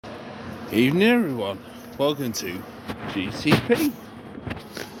Evening everyone, welcome to GCP.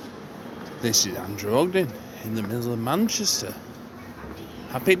 This is Andrew Ogden in the middle of Manchester.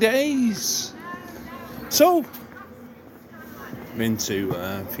 Happy days! So, I'm into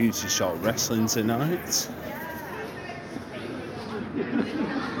Futureshock wrestling tonight.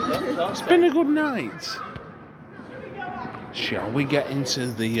 It's been a good night. Shall we get into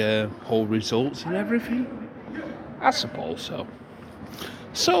the whole results and everything? I suppose so.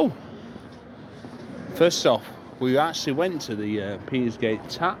 So, first off, we actually went to the Petersgate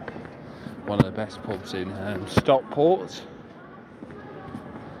Tap, one of the best pubs in Stockport.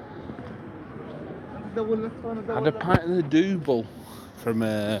 Had a pint of the Double from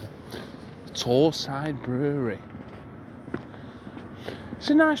Torside Brewery. It's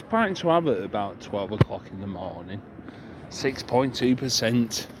a nice pint to have at about 12 o'clock in the morning.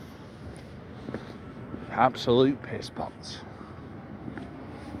 6.2%. Absolute piss pots.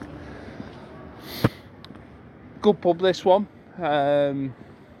 Good pub, this one. Probably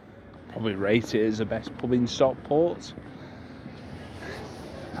rate it as the best pub in Stockport.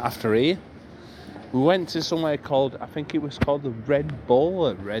 After here, we went to somewhere called, I think it was called the Red Bull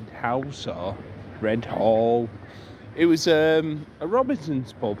or Red House or Red Hall. It was a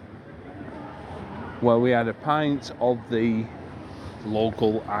Robinson's pub where we had a pint of the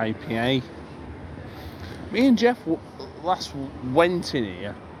local IPA. Me and Jeff last went in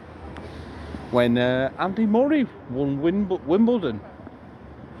here when Andy Murray won Wimbledon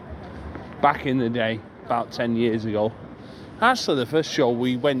back in the day, about 10 years ago. Actually, the first show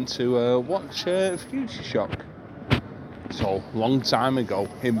we went to watch Futureshock. So, long time ago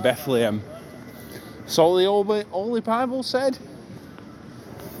in Bethlehem. So the Holy Bible said.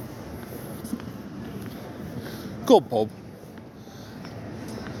 Good pub.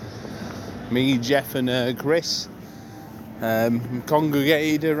 Me, Jeff and Chris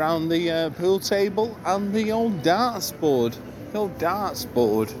congregated around the pool table and the old darts board.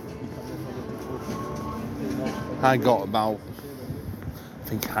 I got about, I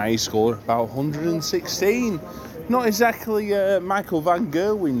think high score about 116. Not exactly Michael Van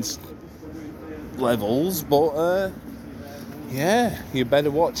Gerwen's levels, but yeah, you better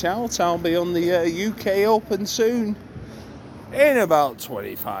watch out. I'll be on the UK Open soon, in about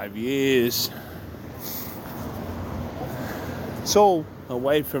 25 years. So,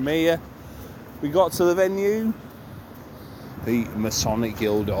 away from here, we got to the venue, the Masonic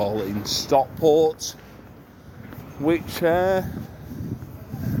Guildhall in Stockport, which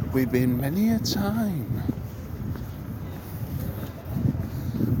we've been many a time.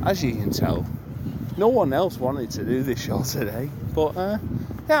 As you can tell, no one else wanted to do this show today, but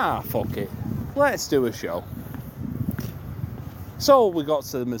yeah, fuck it, let's do a show. So we got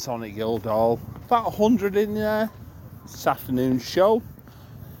to the Masonic Guildhall, about 100 in there. This afternoon's show.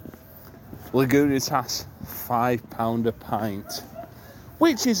 Lagunitas £5 a pint,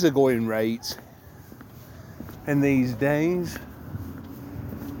 which is the going rate in these days,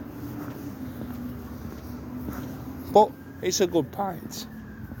 but it's a good pint.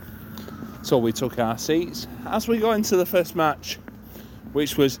 So we took our seats as we got into the first match,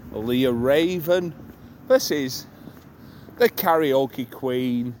 which was Leah Raven versus the karaoke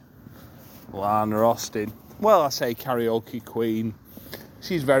queen, Lana Austin. Well, I say karaoke queen.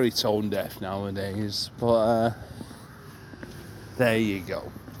 She's very tone deaf nowadays, but there you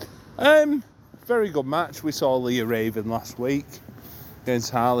go. Very good match. We saw Leah Raven last week against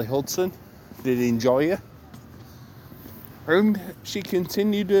Harley Hudson. Did enjoy her. And she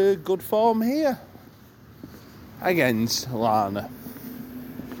continued a good form here against Lana.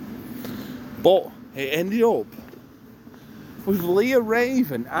 But it ended up with Leah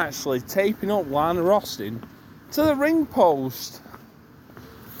Raven actually taping up Lana Austin to the ring post.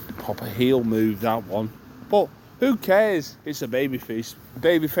 Proper heel move, that one. But who cares? It's a babyface.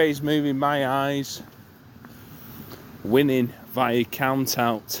 Babyface move in my eyes. Winning via count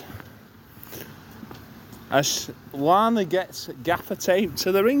out. As Lana gets gaffer taped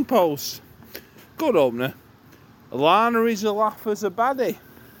to the ring post. Good opener. Lana is a laugh as a baddie.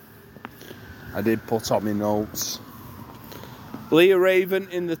 I did put on my notes. Leah Raven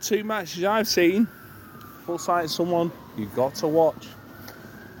in the two matches I've seen looks like someone you've got to watch.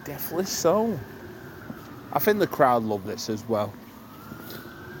 Definitely so. I think the crowd love this as well.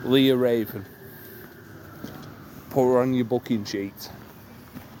 Leah Raven. Put her on your booking sheet.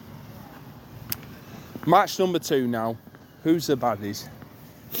 Match number 2 now. Who's the baddies?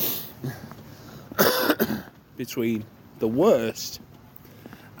 Between the Worst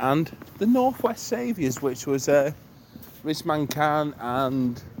and the Northwest Saviours, which was Rizman Khan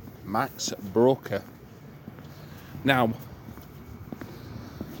and Max Brooker. Now,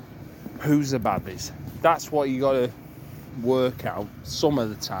 who's the baddies. That's what you got to work out some of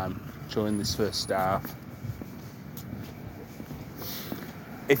the time during this first half.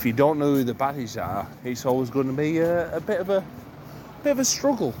 If you don't know who the baddies are, it's always going to be a bit of a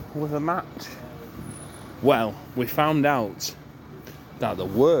struggle with a match. Well, we found out that the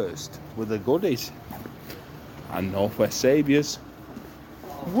worst were the goodies, and Northwest Saviours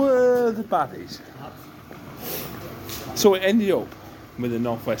were the baddies. So it ended up with the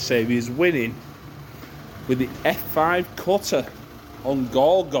Northwest Saviours winning with the F5 cutter on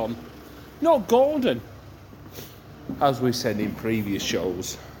Gorgon, not Gordon, as we said in previous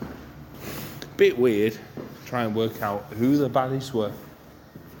shows. Bit weird, try and work out who the baddies were.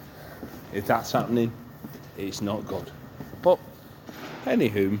 If that's happening, it's not good. But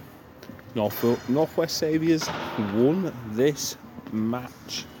anywho, Northwest Saviours won this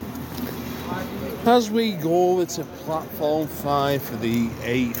match. As we go over to platform 5 for the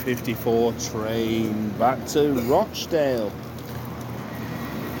 8:54 train back to Rochdale.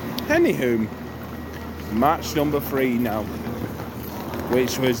 Anywho, match number 3 now,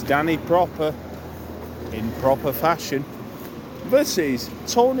 which was Danny Proper in proper fashion versus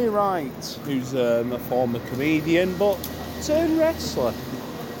Tony Wright, who's a former comedian but turned wrestler.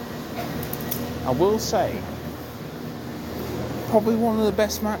 I will say, probably one of the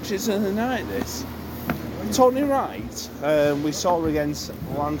best matches of the night, this. Tony Wright, we saw against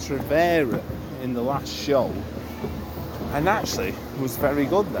Lance Rivera in the last show, and actually was very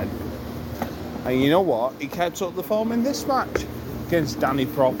good then. And you know what? He kept up the form in this match against Danny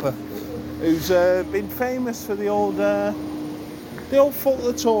Proper, who's been famous for the old Fuck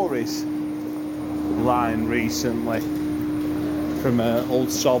the Tories line recently from old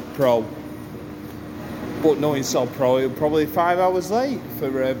Sob Pro. But knowing Sob Pro, it was probably 5 hours late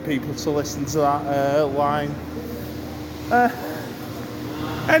for people to listen to that line.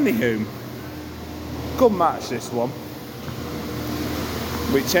 Anywho, good match this one,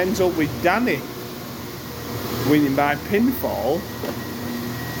 which ends up with Danny winning by pinfall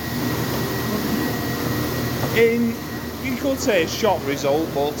in, you could say, a shock result,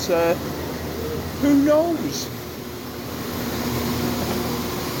 but who knows?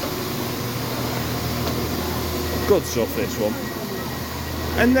 Good stuff, this one.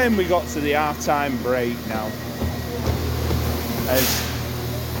 And then we got to the half-time break now, as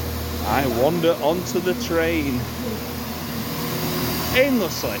I wander onto the train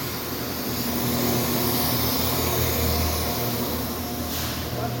aimlessly.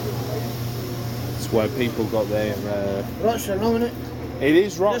 It's where people got their Rochdale now, isn't it? It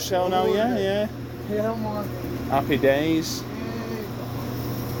is Rochdale now, yeah. Yeah, Happy days.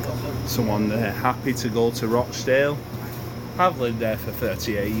 Someone happy to go to Rochdale. I've lived there for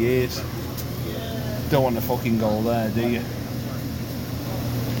 38 years. Don't want to fucking go there, do you?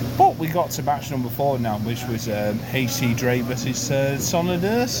 But we got to match number 4 now, which was HC Drake versus Sonny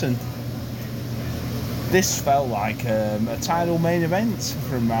Durson. This felt like a title main event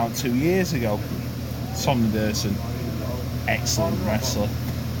from about 2 years ago. Sonny Durson, excellent wrestler.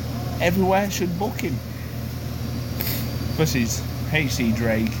 Everywhere should book him. Versus HC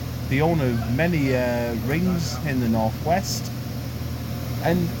Drake, the owner of many rings in the Northwest,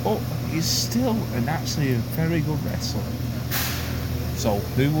 and he's still actually a very good wrestler. So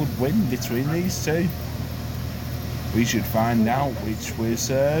who would win between these two? We should find out, which was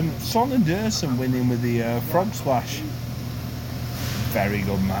Sonny Durson winning with the frog splash. Very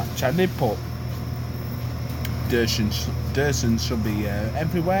good match. I did put Durson should be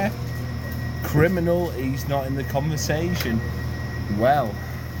everywhere. Criminal, he's not in the conversation. Well,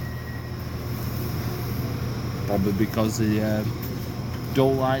 probably because they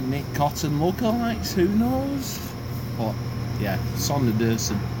don't like Nick Cotton lookalikes, who knows? But yeah, Sonny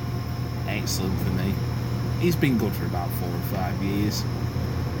Durson, excellent for me. He's been good for about 4 or 5 years.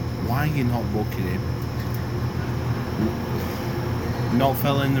 Why are you not booking him? Not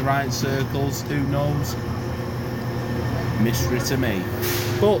fell in the right circles, who knows? Mystery to me.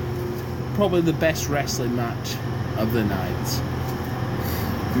 But probably the best wrestling match of the night.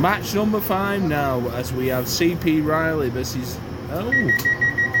 Match number 5 now, as we have CP Riley versus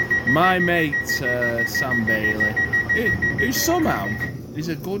my mate Sam Bailey, who somehow is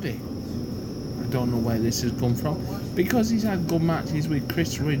a goodie. I don't know where this has come from. Because he's had good matches with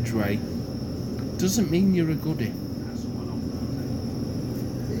Chris Ridgway doesn't mean you're a goodie.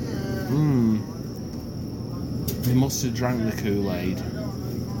 He must have drank the Kool-Aid,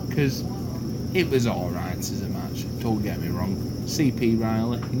 because it was alright as a match, don't get me wrong. CP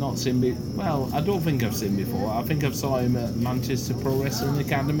Riley, not seen well, I don't think I've seen before. I think I've saw him at Manchester Pro Wrestling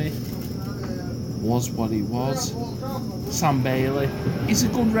Academy. was what he was. Sam Bailey, he's a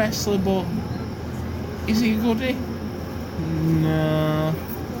good wrestler, but is he a goodie? No,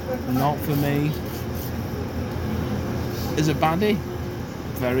 not for me. As a baddie,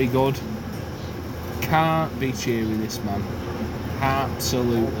 very good. Can't be cheering this man.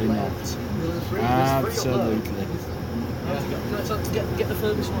 Absolutely not. Absolutely. Get the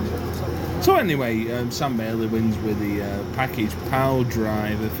furthest one. So anyway, Sam Bailey wins with the package power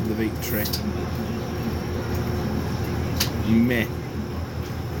driver for the victory. Meh.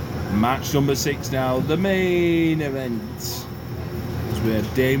 Match number 6 now, the main event. As we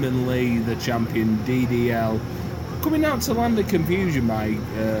have Damon Lee, the champion DDL, coming out to Land of Confusion by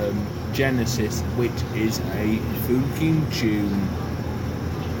Genesis, which is a fucking tune,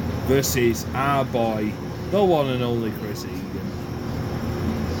 versus our boy, the one and only Chris Egan.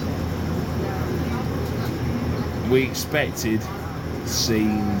 We expected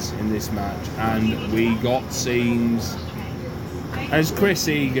scenes in this match, and we got scenes. As Chris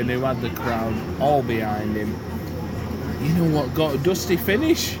Egan, who had the crowd all behind him, you know what, got a dusty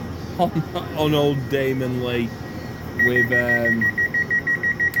finish on old Damon Lee with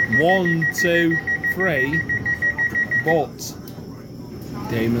 1, 2, 3, but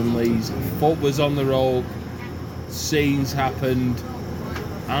Damon Lee's foot was on the rope, scenes happened,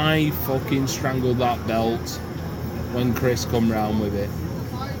 I fucking strangled that belt when Chris come round with it.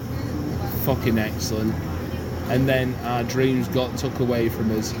 Fucking excellent. And then our dreams got took away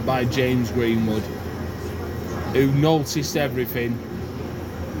from us by James Greenwood, who noticed everything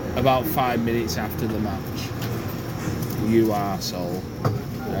about 5 minutes after the match. You arsehole.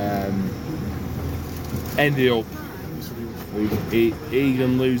 Ended up with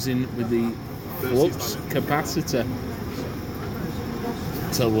Egan losing with the flux capacitor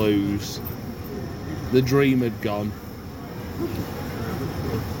to lose. The dream had gone.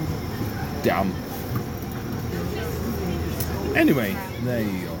 Damn. Anyway, there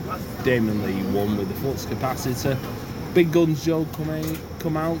you go. Damon Lee won with the flux capacitor. Big Guns Joe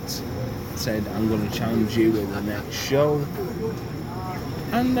come out, said, I'm going to challenge you in the next show.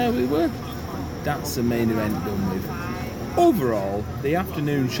 And there we were. That's the main event done with. Overall, the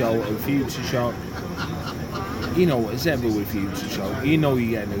afternoon show of Futureshock, you know, as ever with Futureshock, you know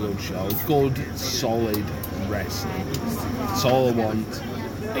you're getting a good show. Good, solid wrestling. That's all I want.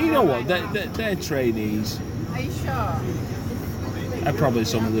 And you know what? They're trainees. Are you sure? Are probably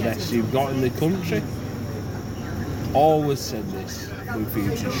some of the best you've got in the country. Always said this with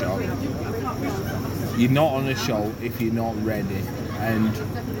Futureshock. You're not on a show if you're not ready, and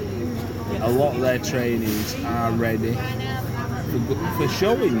a lot of their trainees are ready for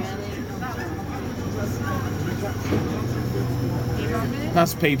showing.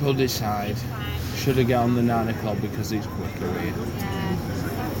 As people decide, should I get on the 9 o'clock because it's quicker here?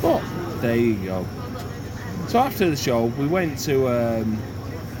 But there you go. So after the show, we went to a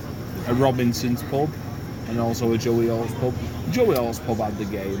Robinson's pub and also a Joey Hall's pub. Joey Hall's pub had the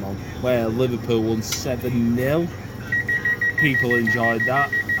game on, where Liverpool won 7-0. People enjoyed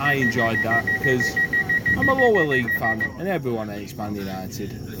that. I enjoyed that because I'm a lower league fan and everyone hates Man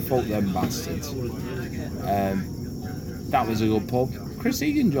United. Fuck them bastards. That was a good pub. Chris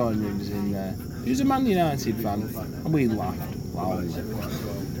Egan joined me, was in there. He was a Man United fan and we laughed loudly.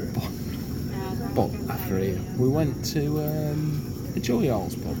 But after here, we went to the Joey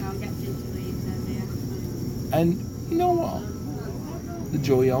Hall's pub. And you know what? The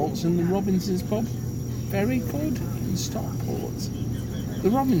Joey Hall's and the Robinson's pub, very good in Stockport. The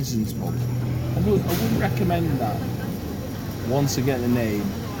Robinson's pub, I would recommend that. Once I get the name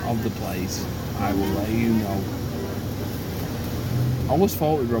of the place, I will let you know. I always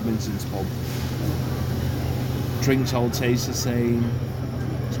thought with Robinson's pub, drinks all taste the same.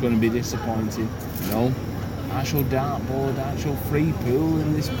 It's going to be disappointing. No, actual dartboard, actual free pool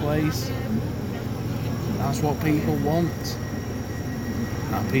in this place. That's what people want.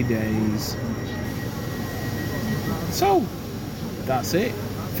 Happy days. So, that's it.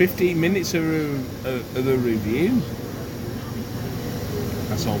 15 minutes of a review.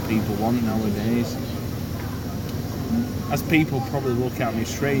 That's all people want nowadays. As people probably look at me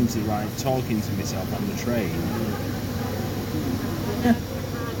strangely, like talking to myself on the train.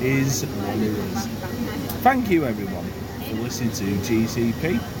 Is what it is. Thank you everyone for listening to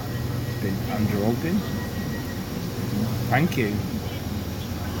GCP. It's been Andrew Ogden. Thank you.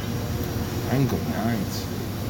 And good night.